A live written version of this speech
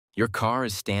Your car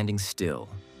is standing still,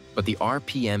 but the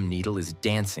RPM needle is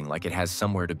dancing like it has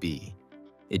somewhere to be.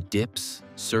 It dips,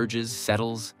 surges,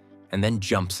 settles, and then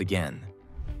jumps again,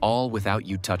 all without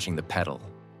you touching the pedal.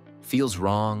 Feels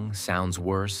wrong, sounds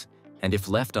worse, and if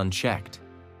left unchecked,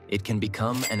 it can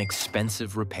become an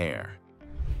expensive repair.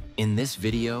 In this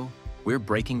video, we're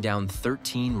breaking down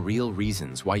 13 real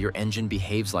reasons why your engine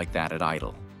behaves like that at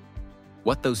idle.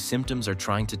 What those symptoms are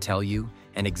trying to tell you,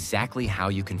 and exactly how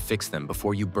you can fix them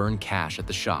before you burn cash at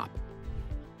the shop.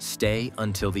 Stay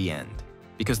until the end,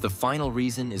 because the final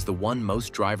reason is the one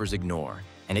most drivers ignore,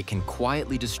 and it can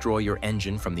quietly destroy your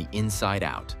engine from the inside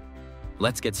out.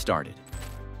 Let's get started.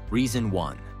 Reason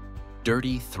 1.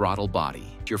 Dirty throttle body.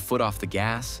 Your foot off the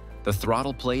gas, the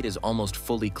throttle plate is almost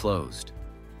fully closed.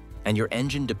 And your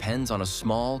engine depends on a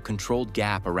small, controlled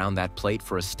gap around that plate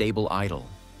for a stable idle.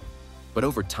 But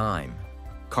over time,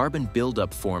 carbon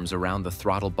buildup forms around the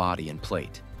throttle body and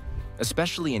plate,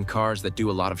 especially in cars that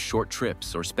do a lot of short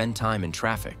trips or spend time in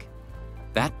traffic.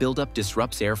 That buildup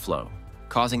disrupts airflow,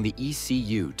 causing the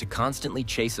ECU to constantly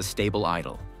chase a stable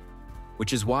idle,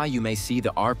 which is why you may see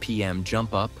the RPM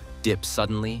jump up, dip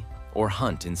suddenly, or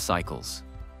hunt in cycles.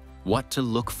 What to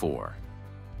look for?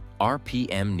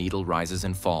 RPM needle rises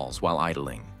and falls while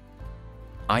idling.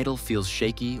 Idle feels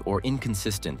shaky or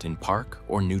inconsistent in park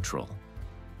or neutral.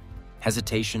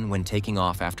 Hesitation when taking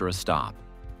off after a stop.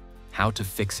 How to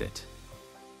fix it?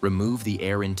 Remove the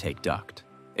air intake duct,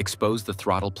 expose the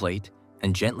throttle plate,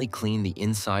 and gently clean the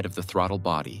inside of the throttle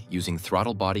body using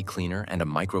throttle body cleaner and a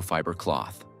microfiber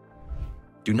cloth.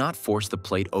 Do not force the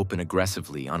plate open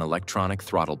aggressively on electronic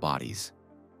throttle bodies.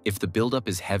 If the buildup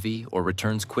is heavy or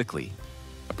returns quickly,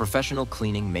 a professional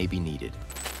cleaning may be needed.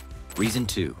 Reason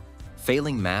 2.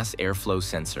 Failing mass airflow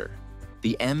sensor.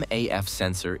 The MAF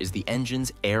sensor is the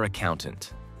engine's air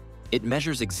accountant. It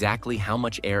measures exactly how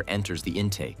much air enters the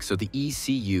intake so the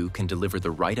ECU can deliver the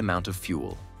right amount of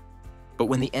fuel. But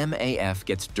when the MAF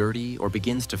gets dirty or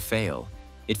begins to fail,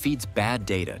 it feeds bad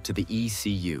data to the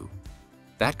ECU.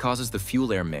 That causes the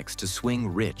fuel-air mix to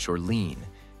swing rich or lean,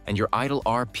 and your idle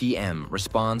RPM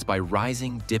responds by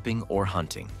rising, dipping, or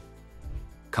hunting.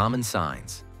 Common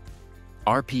signs.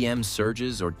 RPM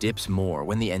surges or dips more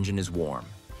when the engine is warm.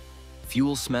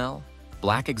 Fuel smell,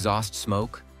 black exhaust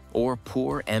smoke, or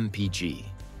poor MPG.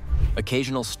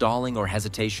 Occasional stalling or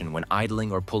hesitation when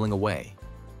idling or pulling away.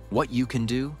 What you can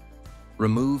do?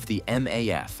 Remove the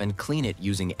MAF and clean it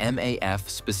using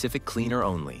MAF-specific cleaner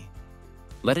only.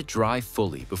 Let it dry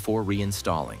fully before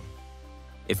reinstalling.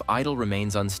 If idle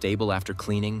remains unstable after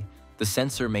cleaning, the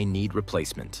sensor may need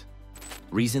replacement.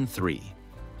 Reason 3.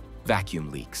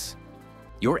 Vacuum leaks.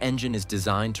 Your engine is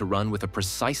designed to run with a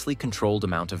precisely controlled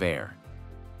amount of air.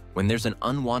 When there's an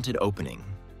unwanted opening,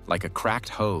 like a cracked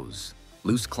hose,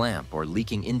 loose clamp, or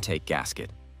leaking intake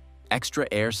gasket, extra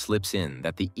air slips in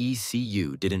that the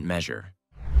ECU didn't measure.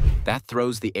 That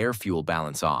throws the air-fuel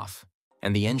balance off,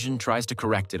 and the engine tries to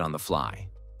correct it on the fly.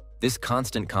 This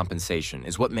constant compensation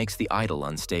is what makes the idle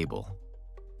unstable.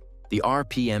 The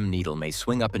RPM needle may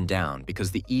swing up and down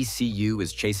because the ECU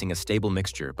is chasing a stable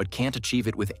mixture but can't achieve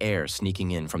it with air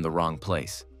sneaking in from the wrong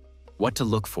place. What to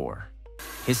look for?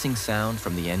 Hissing sound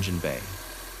from the engine bay.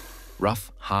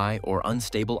 Rough, high, or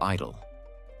unstable idle.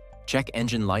 Check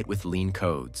engine light with lean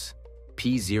codes.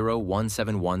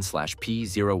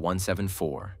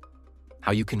 P0171/P0174.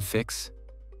 How you can fix?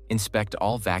 Inspect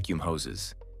all vacuum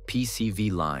hoses, PCV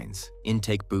lines,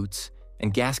 intake boots,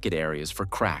 and gasket areas for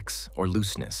cracks or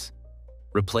looseness.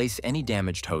 Replace any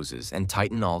damaged hoses and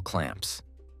tighten all clamps.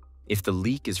 If the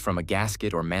leak is from a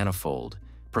gasket or manifold,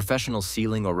 professional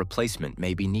sealing or replacement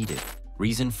may be needed.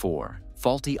 Reason 4.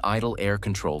 Faulty idle air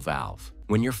control valve.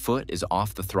 When your foot is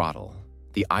off the throttle,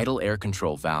 the idle air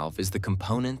control valve is the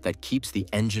component that keeps the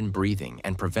engine breathing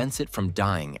and prevents it from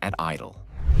dying at idle.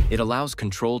 It allows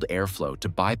controlled airflow to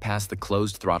bypass the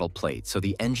closed throttle plate so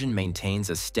the engine maintains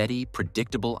a steady,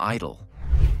 predictable idle.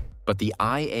 But the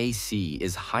IAC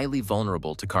is highly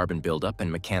vulnerable to carbon buildup and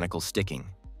mechanical sticking.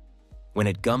 When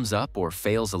it gums up or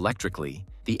fails electrically,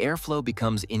 the airflow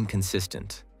becomes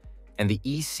inconsistent, and the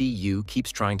ECU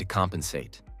keeps trying to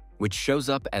compensate, which shows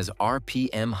up as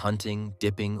RPM hunting,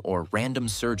 dipping, or random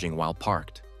surging while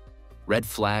parked. Red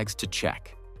flags to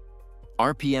check.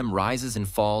 RPM rises and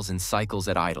falls in cycles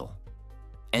at idle.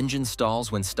 Engine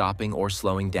stalls when stopping or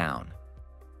slowing down.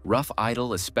 Rough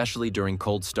idle, especially during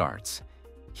cold starts.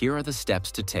 Here are the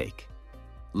steps to take.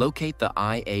 Locate the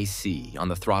IAC on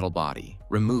the throttle body,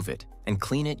 remove it, and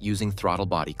clean it using throttle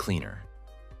body cleaner.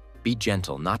 Be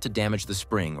gentle not to damage the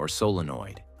spring or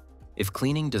solenoid. If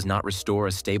cleaning does not restore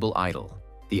a stable idle,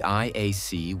 the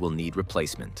IAC will need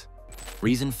replacement.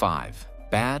 Reason 5.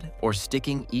 Bad or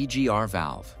sticking EGR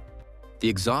valve. The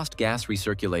exhaust gas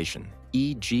recirculation,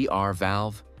 EGR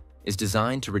valve, is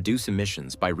designed to reduce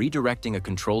emissions by redirecting a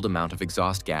controlled amount of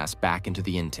exhaust gas back into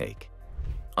the intake.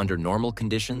 Under normal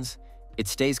conditions, it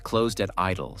stays closed at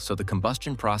idle so the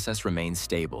combustion process remains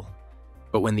stable.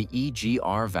 But when the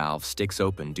EGR valve sticks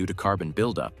open due to carbon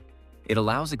buildup, it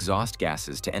allows exhaust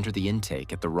gases to enter the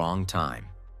intake at the wrong time.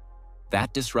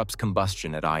 That disrupts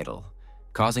combustion at idle,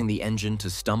 causing the engine to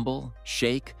stumble,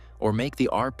 shake, or make the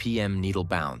RPM needle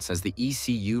bounce as the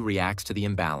ECU reacts to the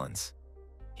imbalance.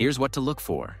 Here's what to look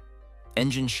for.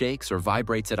 Engine shakes or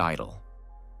vibrates at idle.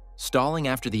 Stalling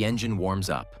after the engine warms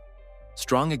up.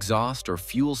 Strong exhaust or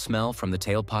fuel smell from the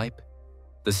tailpipe.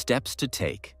 The steps to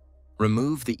take.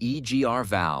 Remove the EGR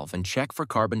valve and check for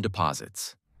carbon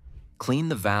deposits. Clean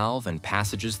the valve and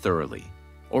passages thoroughly,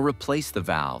 or replace the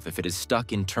valve if it is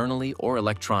stuck internally or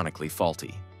electronically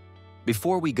faulty.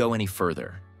 Before we go any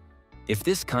further, if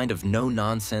this kind of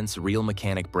no-nonsense real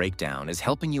mechanic breakdown is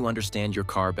helping you understand your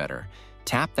car better,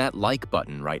 tap that like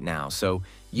button right now so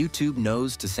YouTube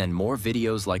knows to send more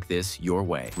videos like this your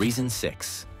way. Reason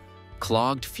 6.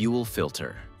 Clogged fuel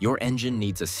filter. Your engine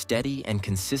needs a steady and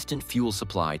consistent fuel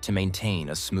supply to maintain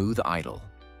a smooth idle.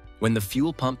 When the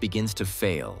fuel pump begins to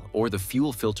fail or the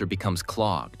fuel filter becomes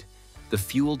clogged, the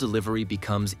fuel delivery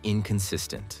becomes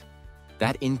inconsistent.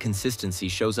 That inconsistency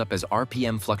shows up as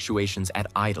RPM fluctuations at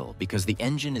idle because the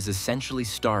engine is essentially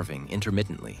starving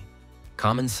intermittently.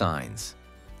 Common signs: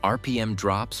 RPM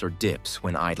drops or dips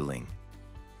when idling.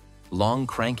 Long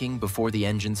cranking before the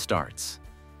engine starts.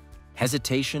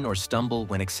 Hesitation or stumble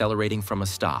when accelerating from a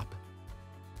stop.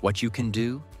 What you can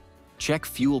do? Check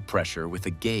fuel pressure with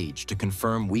a gauge to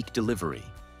confirm weak delivery.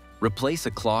 Replace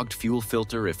a clogged fuel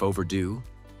filter if overdue,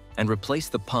 and replace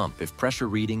the pump if pressure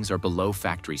readings are below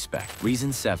factory spec.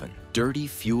 Reason 7. Dirty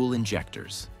fuel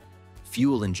injectors.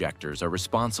 Fuel injectors are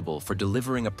responsible for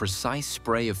delivering a precise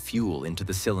spray of fuel into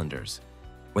the cylinders.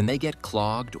 When they get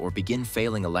clogged or begin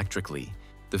failing electrically,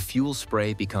 the fuel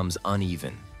spray becomes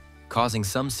uneven, causing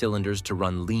some cylinders to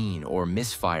run lean or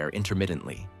misfire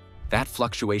intermittently. That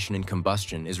fluctuation in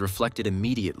combustion is reflected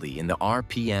immediately in the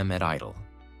RPM at idle.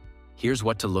 Here's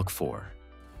what to look for.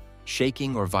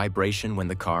 Shaking or vibration when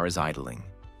the car is idling.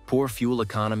 Poor fuel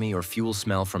economy or fuel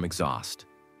smell from exhaust.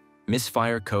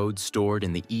 Misfire code stored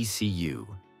in the ECU,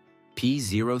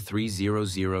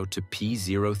 P0300 to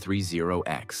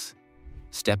P030X.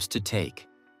 Steps to take.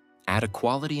 Add a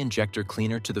quality injector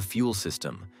cleaner to the fuel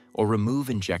system or remove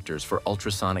injectors for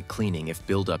ultrasonic cleaning if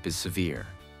buildup is severe.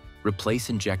 Replace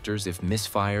injectors if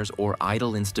misfires or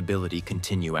idle instability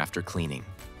continue after cleaning.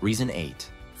 Reason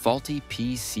 8. Faulty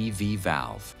PCV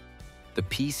valve. The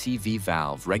PCV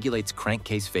valve regulates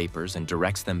crankcase vapors and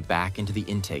directs them back into the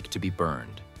intake to be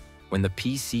burned. When the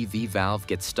PCV valve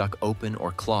gets stuck open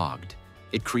or clogged,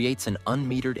 it creates an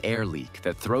unmetered air leak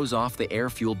that throws off the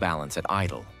air-fuel balance at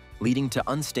idle, leading to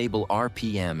unstable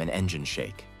RPM and engine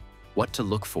shake. What to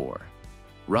look for?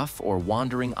 Rough or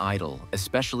wandering idle,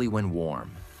 especially when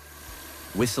warm.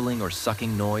 Whistling or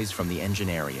sucking noise from the engine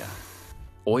area.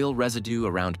 Oil residue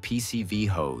around PCV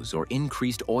hose or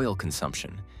increased oil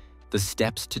consumption. The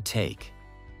steps to take.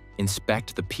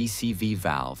 Inspect the PCV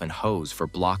valve and hose for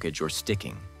blockage or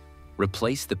sticking.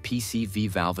 Replace the PCV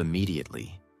valve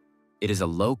immediately. It is a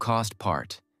low-cost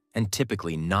part and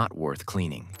typically not worth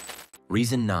cleaning.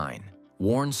 Reason 9.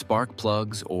 Worn spark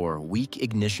plugs or weak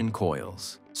ignition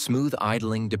coils. Smooth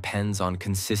idling depends on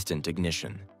consistent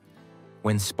ignition.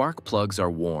 When spark plugs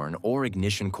are worn or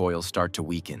ignition coils start to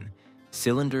weaken,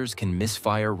 cylinders can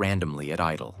misfire randomly at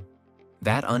idle.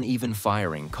 That uneven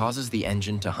firing causes the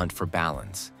engine to hunt for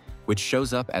balance, which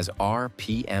shows up as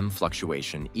RPM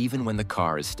fluctuation even when the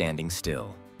car is standing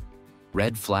still.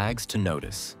 Red flags to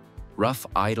notice. Rough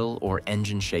idle or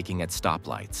engine shaking at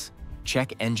stoplights.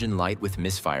 Check engine light with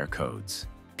misfire codes,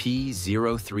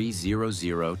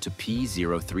 P0300 to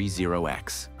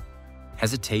P030X.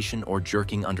 Hesitation or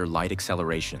jerking under light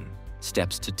acceleration.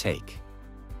 Steps to take.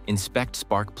 Inspect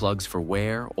spark plugs for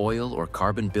wear, oil, or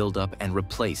carbon buildup and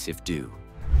replace if due.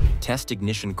 Test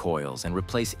ignition coils and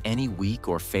replace any weak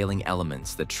or failing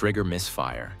elements that trigger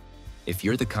misfire. If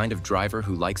you're the kind of driver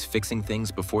who likes fixing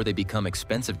things before they become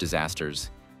expensive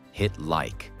disasters, hit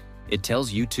like. It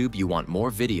tells YouTube you want more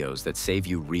videos that save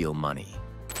you real money.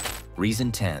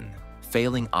 Reason 10.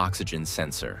 Failing oxygen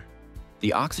sensor.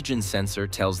 The oxygen sensor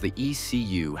tells the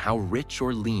ECU how rich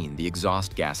or lean the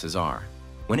exhaust gases are.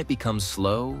 When it becomes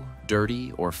slow,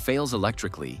 dirty, or fails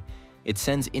electrically, it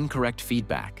sends incorrect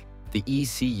feedback. The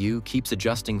ECU keeps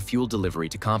adjusting fuel delivery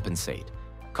to compensate,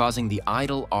 causing the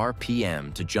idle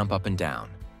RPM to jump up and down.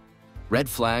 Red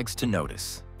flags to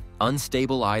notice.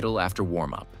 Unstable idle after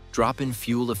warm-up. Drop in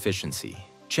fuel efficiency.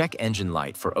 Check engine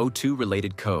light for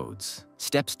O2-related codes.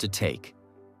 Steps to take.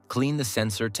 Clean the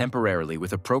sensor temporarily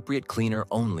with appropriate cleaner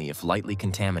only if lightly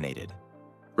contaminated.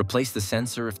 Replace the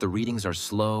sensor if the readings are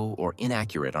slow or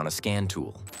inaccurate on a scan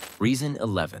tool. Reason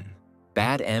 11.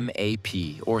 Bad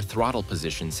MAP or throttle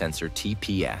position sensor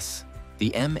TPS. The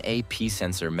MAP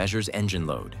sensor measures engine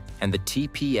load, and the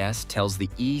TPS tells the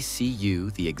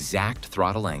ECU the exact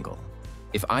throttle angle.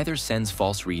 If either sends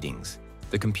false readings,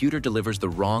 the computer delivers the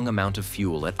wrong amount of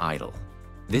fuel at idle.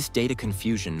 This data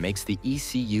confusion makes the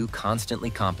ECU constantly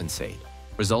compensate,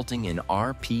 resulting in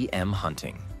RPM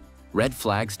hunting. Red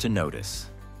flags to notice.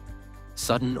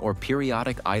 Sudden or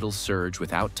periodic idle surge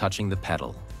without touching the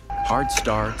pedal. Hard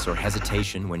starts or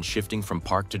hesitation when shifting from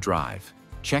park to drive.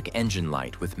 Check engine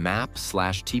light with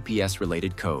MAP/TPS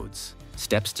related codes.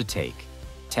 Steps to take.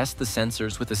 Test the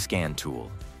sensors with a scan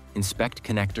tool. Inspect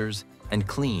connectors and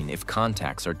clean if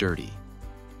contacts are dirty.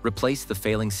 Replace the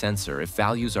failing sensor if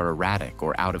values are erratic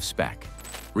or out of spec.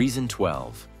 Reason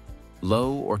 12.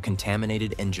 Low or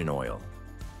contaminated engine oil.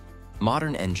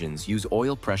 Modern engines use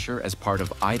oil pressure as part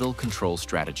of idle control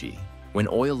strategy. When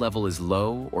oil level is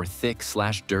low or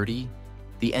thick/dirty,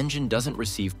 the engine doesn't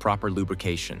receive proper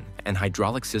lubrication and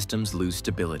hydraulic systems lose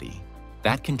stability.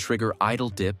 That can trigger idle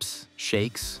dips,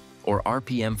 shakes, or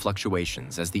RPM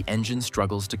fluctuations as the engine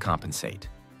struggles to compensate.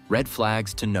 Red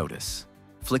flags to notice.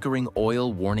 Flickering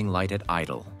oil warning light at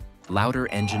idle. Louder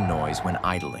engine noise when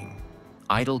idling.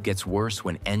 Idle gets worse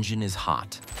when engine is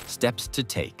hot. Steps to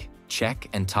take. Check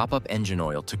and top up engine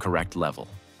oil to correct level.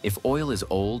 If oil is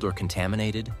old or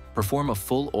contaminated, perform a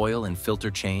full oil and filter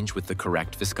change with the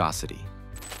correct viscosity.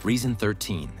 Reason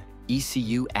 13.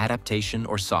 ECU adaptation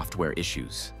or software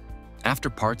issues.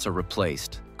 After parts are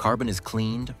replaced, carbon is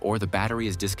cleaned, or the battery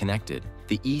is disconnected,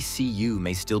 the ECU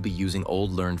may still be using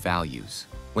old learned values.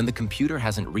 When the computer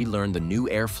hasn't relearned the new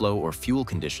airflow or fuel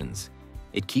conditions,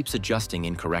 it keeps adjusting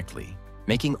incorrectly,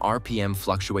 making RPM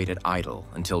fluctuate at idle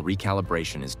until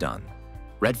recalibration is done.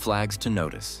 Red flags to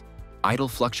notice. Idle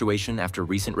fluctuation after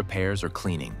recent repairs or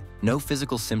cleaning. No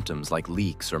physical symptoms like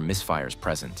leaks or misfires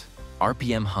present.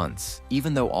 RPM hunts,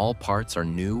 even though all parts are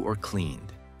new or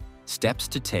cleaned. Steps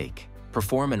to take.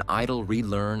 Perform an idle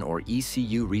relearn or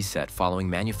ECU reset following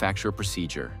manufacturer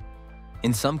procedure.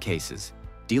 In some cases,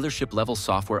 dealership-level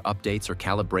software updates or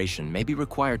calibration may be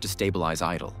required to stabilize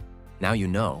idle. Now you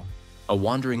know, a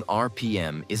wandering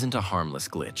RPM isn't a harmless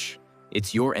glitch.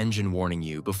 It's your engine warning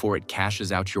you before it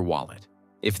cashes out your wallet.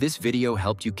 If this video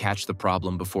helped you catch the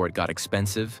problem before it got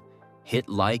expensive, hit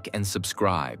like and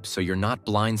subscribe so you're not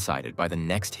blindsided by the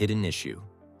next hidden issue.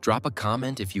 Drop a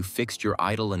comment if you fixed your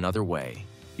idle another way.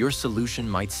 Your solution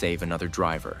might save another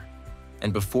driver.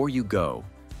 And before you go,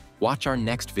 watch our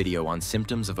next video on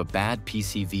symptoms of a bad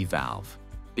PCV valve,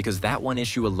 because that one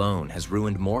issue alone has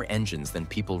ruined more engines than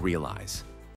people realize.